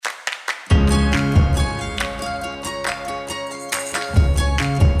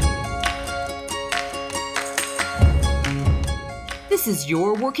This is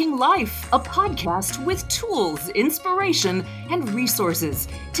Your Working Life, a podcast with tools, inspiration, and resources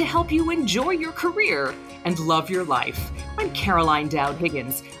to help you enjoy your career and love your life. I'm Caroline Dowd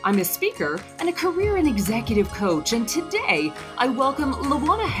Higgins. I'm a speaker and a career and executive coach, and today I welcome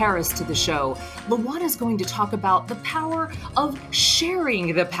Lawana Harris to the show. Lawana is going to talk about the power of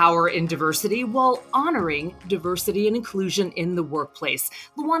sharing the power in diversity while honoring diversity and inclusion in the workplace.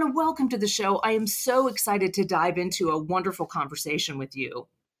 Lawana, welcome to the show. I am so excited to dive into a wonderful conversation with you.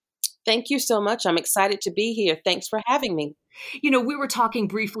 Thank you so much. I'm excited to be here. Thanks for having me. You know, we were talking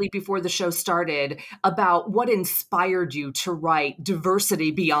briefly before the show started about what inspired you to write Diversity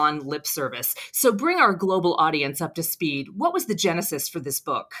Beyond Lip Service. So bring our global audience up to speed. What was the genesis for this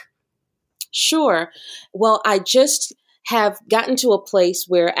book? Sure. Well, I just have gotten to a place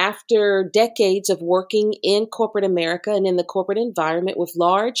where after decades of working in corporate America and in the corporate environment with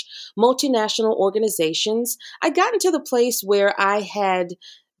large multinational organizations, I got into the place where I had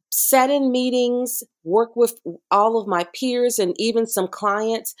sat in meetings, worked with all of my peers and even some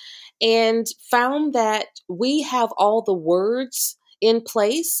clients, and found that we have all the words in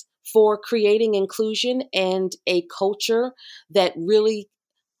place for creating inclusion and a culture that really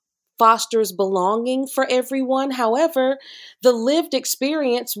fosters belonging for everyone. However, the lived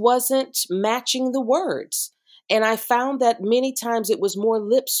experience wasn't matching the words. And I found that many times it was more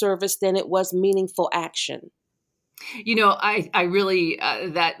lip service than it was meaningful action. You know, I really,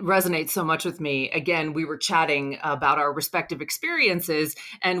 that resonates so much with me. Again, we were chatting about our respective experiences,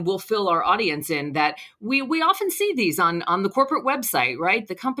 and we'll fill our audience in that we often see these on the corporate website, right?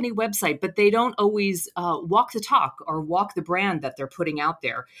 The company website, but they don't always walk the talk or walk the brand that they're putting out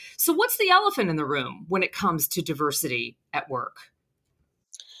there. So what's the elephant in the room when it comes to diversity at work?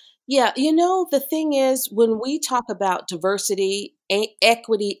 Yeah, the thing is, when we talk about diversity,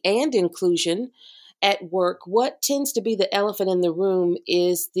 equity, and inclusion at work, what tends to be the elephant in the room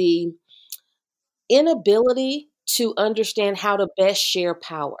is the inability to understand how to best share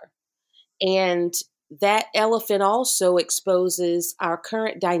power. And that elephant also exposes our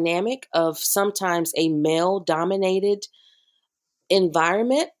current dynamic of sometimes a male dominated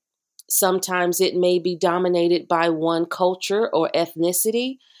environment. Sometimes it may be dominated by one culture or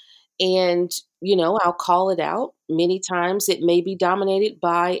ethnicity. And, I'll call it out. Many times it may be dominated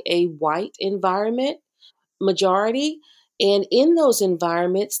by a white environment majority. And in those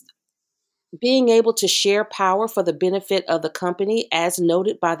environments, being able to share power for the benefit of the company, as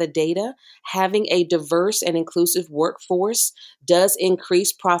noted by the data, having a diverse and inclusive workforce does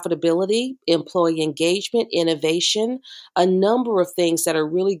increase profitability, employee engagement, innovation, a number of things that are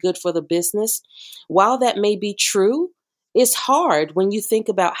really good for the business. While that may be true, it's hard when you think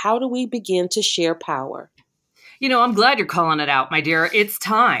about how do we begin to share power. You know, I'm glad you're calling it out, my dear. It's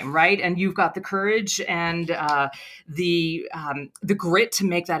time, right? And you've got the courage and the grit to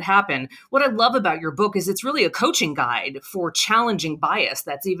make that happen. What I love about your book is it's really a coaching guide for challenging bias.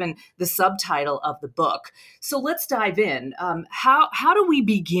 That's even the subtitle of the book. So let's dive in. How do we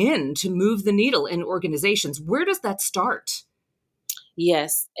begin to move the needle in organizations? Where does that start?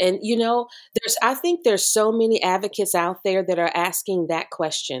 Yes. And I think there's so many advocates out there that are asking that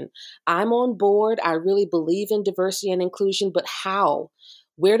question. I'm on board. I really believe in diversity and inclusion, but how?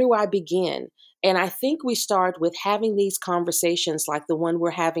 Where do I begin? And I think we start with having these conversations like the one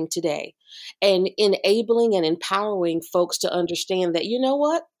we're having today and enabling and empowering folks to understand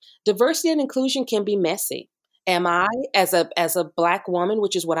that, diversity and inclusion can be messy. Am I, as a Black woman,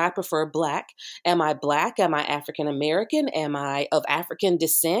 which is what I prefer, Black, am I Black? Am I African American? Am I of African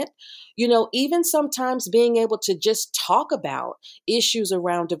descent? Even sometimes being able to just talk about issues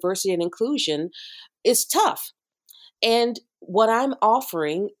around diversity and inclusion is tough. And what I'm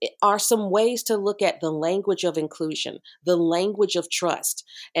offering are some ways to look at the language of inclusion, the language of trust.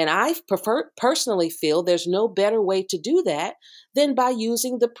 And I personally feel there's no better way to do that than by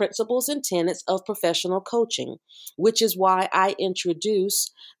using the principles and tenets of professional coaching, which is why I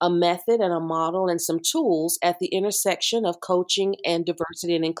introduce a method and a model and some tools at the intersection of coaching and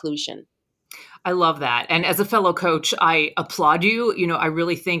diversity and inclusion. I love that. And as a fellow coach, I applaud you. You know, I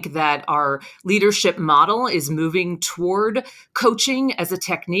really think that our leadership model is moving toward coaching as a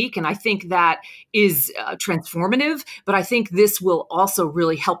technique. And I think that is transformative. But I think this will also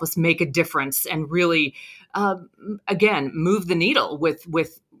really help us make a difference and really, again, move the needle with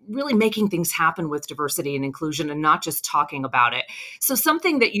really making things happen with diversity and inclusion and not just talking about it. So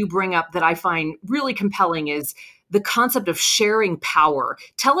something that you bring up that I find really compelling is the concept of sharing power.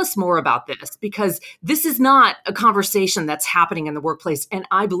 Tell us more about this, because this is not a conversation that's happening in the workplace, and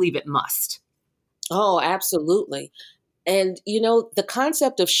I believe it must. Oh, absolutely. And, the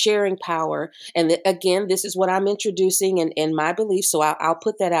concept of sharing power, and again, this is what I'm introducing in my belief. So I'll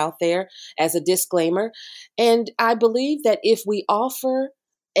put that out there as a disclaimer. And I believe that if we offer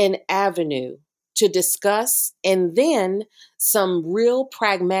an avenue to discuss and then some real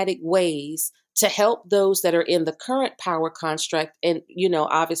pragmatic ways to help those that are in the current power construct, and,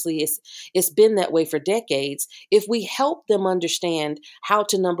 obviously it's been that way for decades. If we help them understand how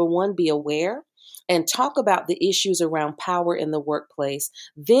to, number one, be aware and talk about the issues around power in the workplace,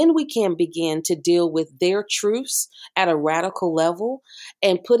 then we can begin to deal with their truths at a radical level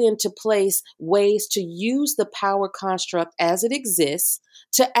and put into place ways to use the power construct as it exists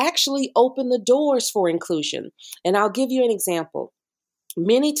to actually open the doors for inclusion. And I'll give you an example.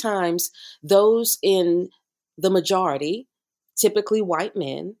 Many times, those in the majority, typically white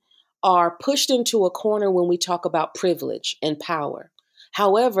men, are pushed into a corner when we talk about privilege and power.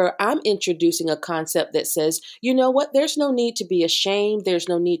 However, I'm introducing a concept that says, you know what, there's no need to be ashamed. There's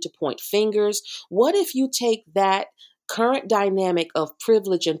no need to point fingers. What if you take that current dynamic of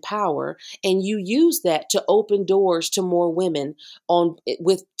privilege and power and you use that to open doors to more women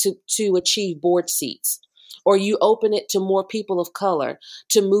to achieve board seats? Or you open it to more people of color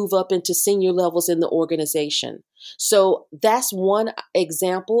to move up into senior levels in the organization. So that's one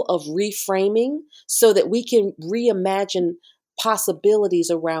example of reframing so that we can reimagine possibilities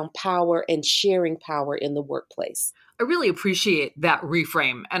around power and sharing power in the workplace. I really appreciate that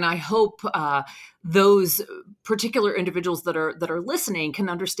reframe, and I hope those particular individuals that are listening can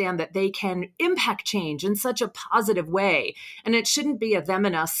understand that they can impact change in such a positive way, and it shouldn't be a them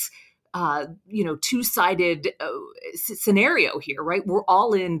and us two-sided scenario here, right? We're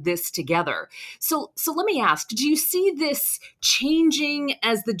all in this together. So let me ask, do you see this changing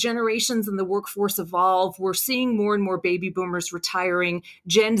as the generations in the workforce evolve? We're seeing more and more baby boomers retiring.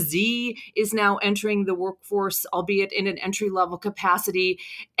 Gen Z is now entering the workforce, albeit in an entry-level capacity.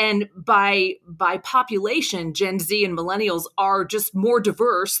 And by population, Gen Z and millennials are just more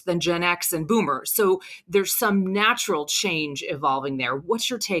diverse than Gen X and boomers. So there's some natural change evolving there. What's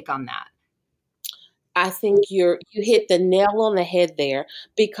your take on that? I think you hit the nail on the head there,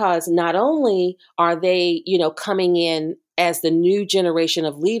 because not only are they, coming in as the new generation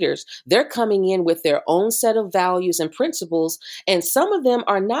of leaders, they're coming in with their own set of values and principles. And some of them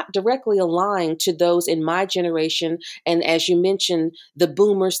are not directly aligned to those in my generation. And as you mentioned, the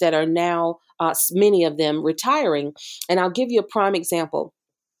boomers that are now, many of them retiring. And I'll give you a prime example.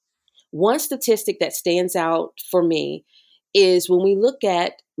 One statistic that stands out for me is when we look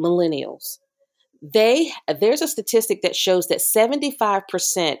at millennials. There's a statistic that shows that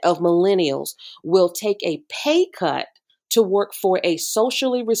 75% of millennials will take a pay cut to work for a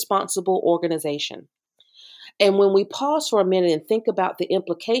socially responsible organization. And when we pause for a minute and think about the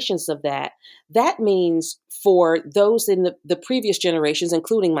implications of that, that means for those in the previous generations,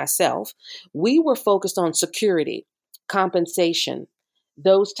 including myself, we were focused on security, compensation.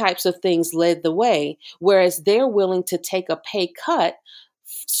 Those types of things led the way, whereas they're willing to take a pay cut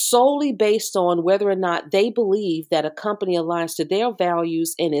solely based on whether or not they believe that a company aligns to their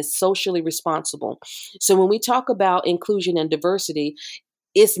values and is socially responsible. So when we talk about inclusion and diversity,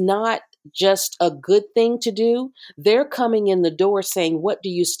 it's not just a good thing to do. They're coming in the door saying, what do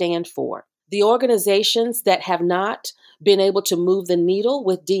you stand for? The organizations that have not been able to move the needle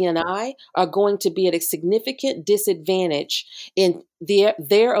with D&I are going to be at a significant disadvantage in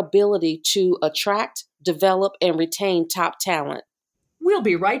their ability to attract, develop, and retain top talent. We'll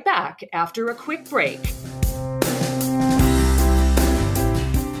be right back after a quick break.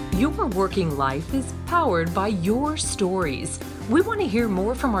 Your working life is powered by your stories. We want to hear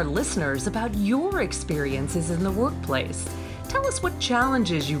more from our listeners about your experiences in the workplace. Tell us what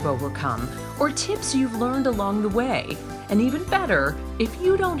challenges you've overcome or tips you've learned along the way. And even better, if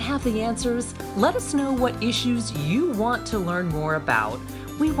you don't have the answers, let us know what issues you want to learn more about.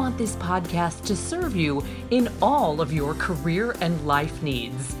 We want this podcast to serve you in all of your career and life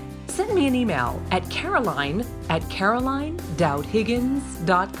needs. Send me an email at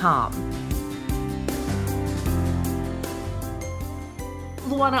caroline@caroline-higgins.com.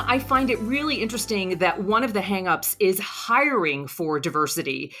 Luana, I find it really interesting that one of the hangups is hiring for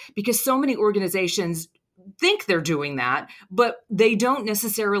diversity, because so many organizations think they're doing that, but they don't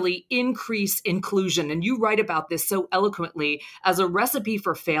necessarily increase inclusion. And you write about this so eloquently as a recipe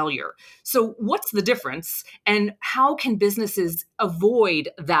for failure. So what's the difference, and how can businesses avoid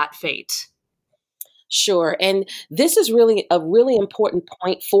that fate? Sure. And this is really a really important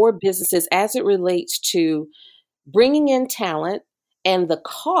point for businesses as it relates to bringing in talent and the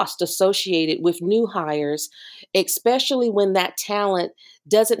cost associated with new hires, especially when that talent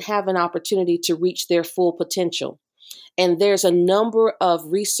doesn't have an opportunity to reach their full potential. And there's a number of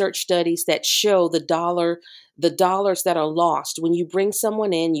research studies that show the dollars that are lost when you bring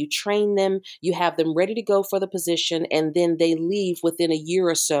someone in, you train them, you have them ready to go for the position, and then they leave within a year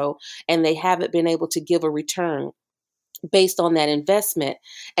or so and they haven't been able to give a return based on that investment.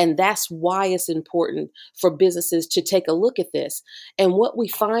 And that's why it's important for businesses to take a look at this. And what we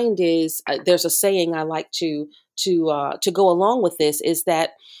find is there's a saying I like to go along with this, is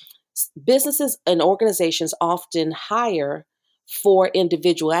that businesses and organizations often hire for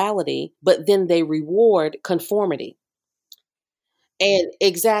individuality, but then they reward conformity. And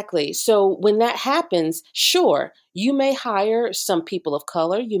exactly. So when that happens, sure, you may hire some people of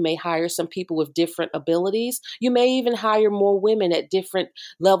color, you may hire some people with different abilities, you may even hire more women at different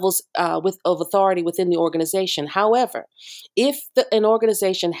levels of authority within the organization. However, if an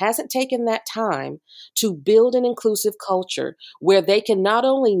organization hasn't taken that time to build an inclusive culture where they can not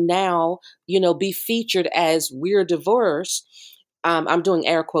only now, be featured as we're diverse, I'm doing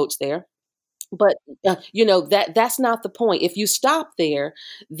air quotes there, but, that's not the point. If you stop there,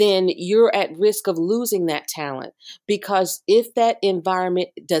 then you're at risk of losing that talent, because if that environment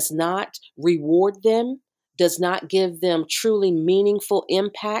does not reward them, does not give them truly meaningful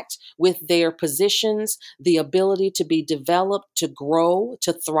impact with their positions, the ability to be developed, to grow,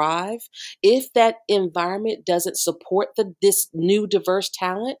 to thrive, if that environment doesn't support this new diverse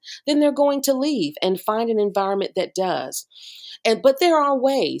talent, then they're going to leave and find an environment that does. But there are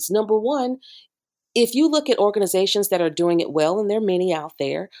ways. Number one, if you look at organizations that are doing it well, and there are many out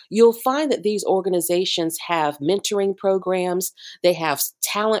there, you'll find that these organizations have mentoring programs, they have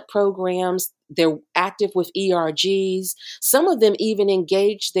talent programs, they're active with ERGs. Some of them even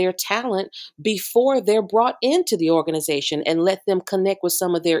engage their talent before they're brought into the organization and let them connect with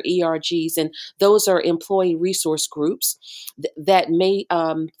some of their ERGs. And those are employee resource groups that may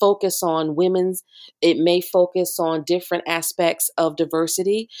focus on women's, it may focus on different aspects of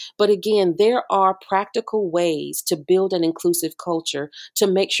diversity. But again, there are practical ways to build an inclusive culture to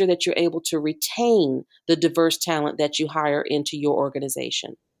make sure that you're able to retain the diverse talent that you hire into your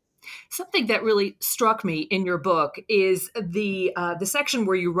organization. Something that really struck me in your book is the section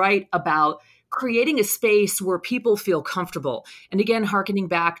where you write about creating a space where people feel comfortable. And again, hearkening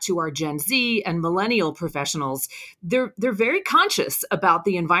back to our Gen Z and millennial professionals, they're very conscious about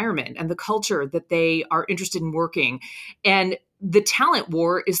the environment and the culture that they are interested in working. And the talent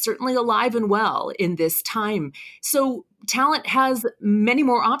war is certainly alive and well in this time. So talent has many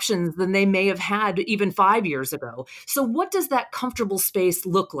more options than they may have had even 5 years ago. So what does that comfortable space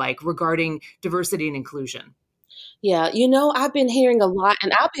look like regarding diversity and inclusion? Yeah, I've been hearing a lot,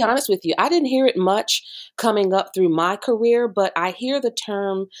 and I'll be honest with you, I didn't hear it much coming up through my career, but I hear the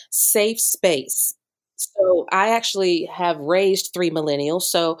term safe space. So I actually have raised three millennials,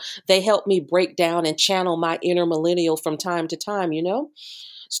 so they help me break down and channel my inner millennial from time to time.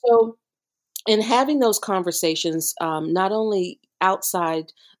 So in having those conversations, not only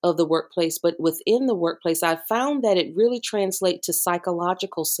outside of the workplace, but within the workplace, I found that it really translates to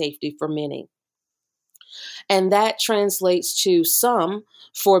psychological safety for many. And that translates to some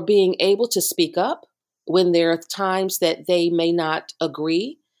for being able to speak up when there are times that they may not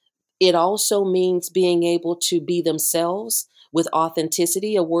agree. It also means being able to be themselves with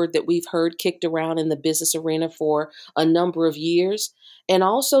authenticity, a word that we've heard kicked around in the business arena for a number of years, and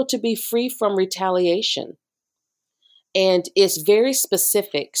also to be free from retaliation. And it's very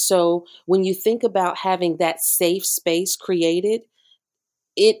specific. So when you think about having that safe space created,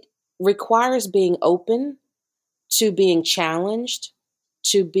 it requires being open to being challenged,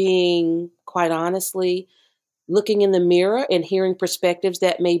 to being, quite honestly, looking in the mirror and hearing perspectives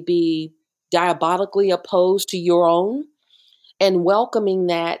that may be diabolically opposed to your own, and welcoming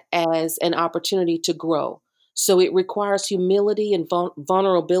that as an opportunity to grow. So it requires humility and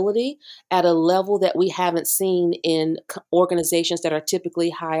vulnerability at a level that we haven't seen in organizations that are typically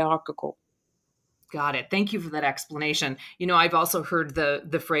hierarchical. Got it. Thank you for that explanation. I've also heard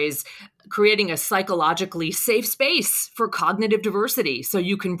the phrase creating a psychologically safe space for cognitive diversity so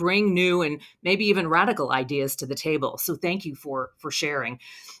you can bring new and maybe even radical ideas to the table. So thank you for sharing.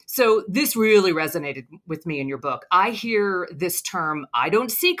 So this really resonated with me in your book. I hear this term, I don't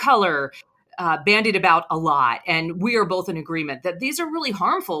see color, bandied about a lot. And we are both in agreement that these are really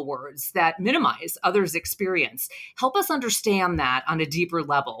harmful words that minimize others' experience. Help us understand that on a deeper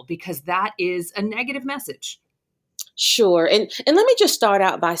level, because that is a negative message. Sure. And let me just start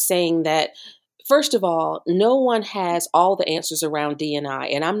out by saying that, first of all, no one has all the answers around D&I,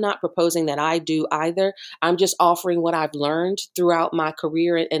 and I'm not proposing that I do either. I'm just offering what I've learned throughout my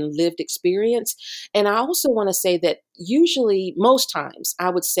career and lived experience. And I also want to say that usually, most times,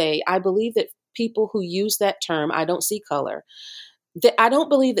 I would say, I believe that people who use that term, I don't see color, I don't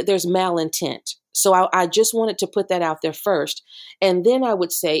believe that there's malintent. So I just wanted to put that out there first. And then I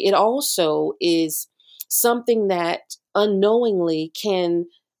would say it also is something that unknowingly can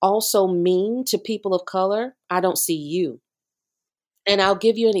also mean to people of color, I don't see you. And I'll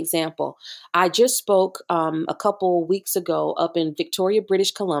give you an example. I just spoke a couple weeks ago up in Victoria,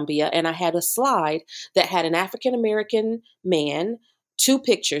 British Columbia, and I had a slide that had an African American man, two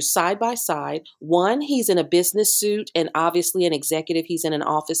pictures side by side. One, he's in a business suit and obviously an executive. He's in an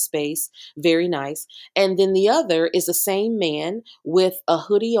office space, very nice. And then the other is the same man with a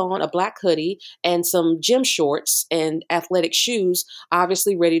hoodie on, a black hoodie, and some gym shorts and athletic shoes,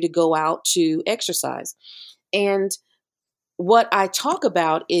 obviously ready to go out to exercise. And what I talk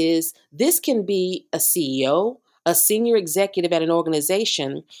about is this can be a CEO, a senior executive at an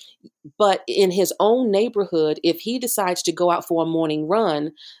organization, but in his own neighborhood, if he decides to go out for a morning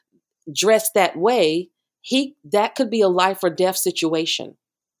run dressed that way, that could be a life or death situation.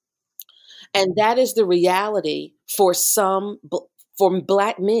 And that is the reality for for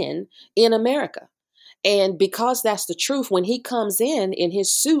Black men in America. And because that's the truth, when he comes in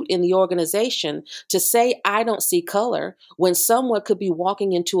his suit in the organization to say, I don't see color, when someone could be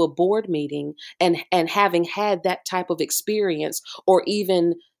walking into a board meeting and having had that type of experience or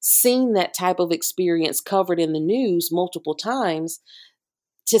even seen that type of experience covered in the news multiple times,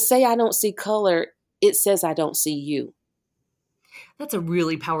 to say, I don't see color, it says, I don't see you. That's a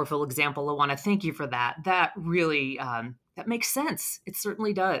really powerful example. I want to thank you for that. That really, that makes sense. It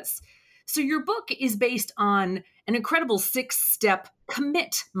certainly does. So your book is based on an incredible 6-step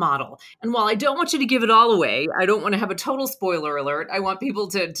commit model. And while I don't want you to give it all away, I don't want to have a total spoiler alert. I want people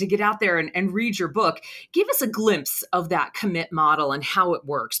to get out there and read your book. Give us a glimpse of that commit model and how it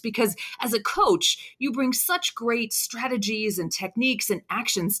works. Because as a coach, you bring such great strategies and techniques and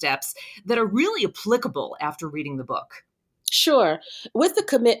action steps that are really applicable after reading the book. Sure. With the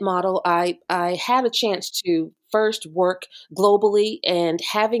commit model, I had a chance to first work globally, and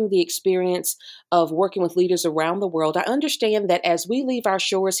having the experience of working with leaders around the world, I understand that as we leave our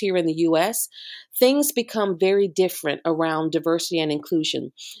shores here in the US, things become very different around diversity and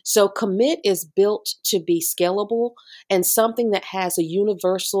inclusion. So commit is built to be scalable and something that has a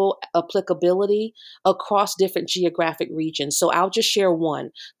universal applicability across different geographic regions. So I'll just share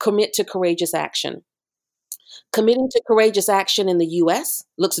one: commit to courageous action. Committing to courageous action in the US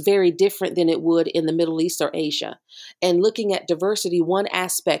looks very different than it would in the Middle East or Asia. And looking at diversity, one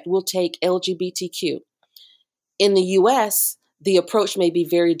aspect will take LGBTQ. In the US, the approach may be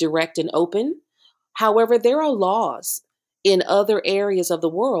very direct and open. However, there are laws in other areas of the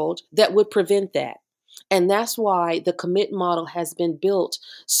world that would prevent that. And that's why the commit model has been built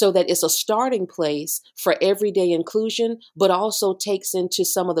so that it's a starting place for everyday inclusion, but also takes into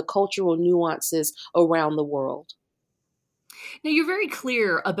some of the cultural nuances around the world. Now, you're very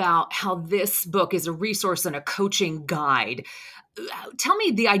clear about how this book is a resource and a coaching guide. Tell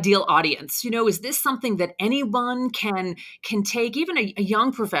me the ideal audience. Is this something that anyone can take, even a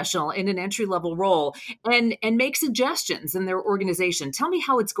young professional in an entry-level role, and make suggestions in their organization? Tell me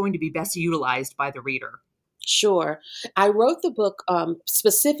how it's going to be best utilized by the reader. Sure. I wrote the book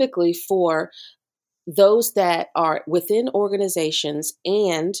specifically for those that are within organizations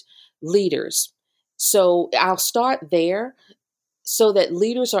and leaders. So I'll start there so that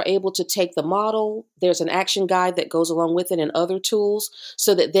leaders are able to take the model. There's an action guide that goes along with it and other tools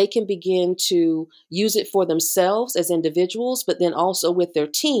so that they can begin to use it for themselves as individuals, but then also with their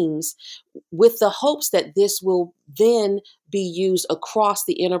teams, with the hopes that this will then be used across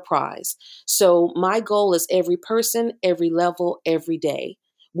the enterprise. So my goal is every person, every level, every day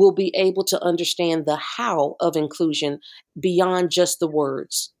will be able to understand the how of inclusion beyond just the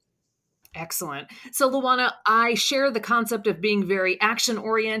words. Excellent. So, Luana, I share the concept of being very action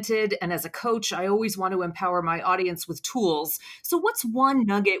oriented. And as a coach, I always want to empower my audience with tools. So, what's one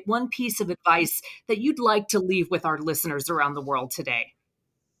nugget, one piece of advice that you'd like to leave with our listeners around the world today?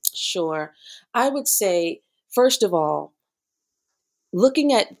 Sure. I would say, first of all,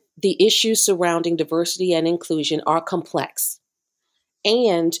 looking at the issues surrounding diversity and inclusion are complex.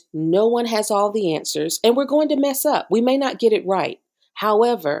 And no one has all the answers. And we're going to mess up. We may not get it right.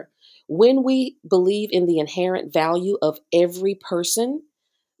 However, when we believe in the inherent value of every person,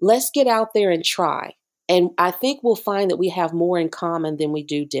 let's get out there and try. And I think we'll find that we have more in common than we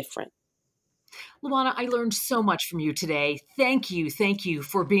do different. Luana, I learned so much from you today. Thank you. Thank you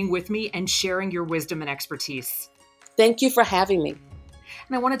for being with me and sharing your wisdom and expertise. Thank you for having me.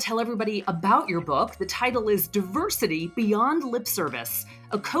 And I want to tell everybody about your book. The title is Diversity Beyond Lip Service,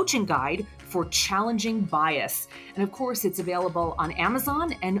 a coaching guide for challenging bias. And of course, it's available on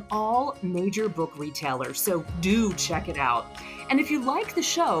Amazon and all major book retailers. So do check it out. And if you like the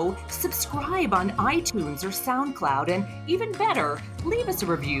show, subscribe on iTunes or SoundCloud. And even better, leave us a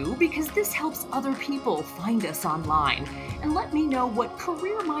review because this helps other people find us online. And let me know what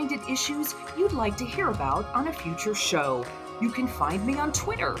career-minded issues you'd like to hear about on a future show. You can find me on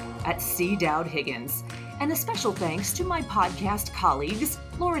Twitter at @CDowdHiggins. And a special thanks to my podcast colleagues,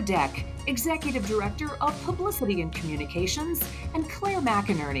 Laura Deck, Executive Director of Publicity and Communications, and Claire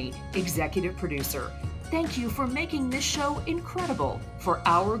McInerney, Executive Producer. Thank you for making this show incredible for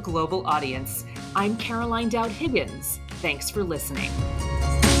our global audience. I'm Caroline Dowd Higgins. Thanks for listening.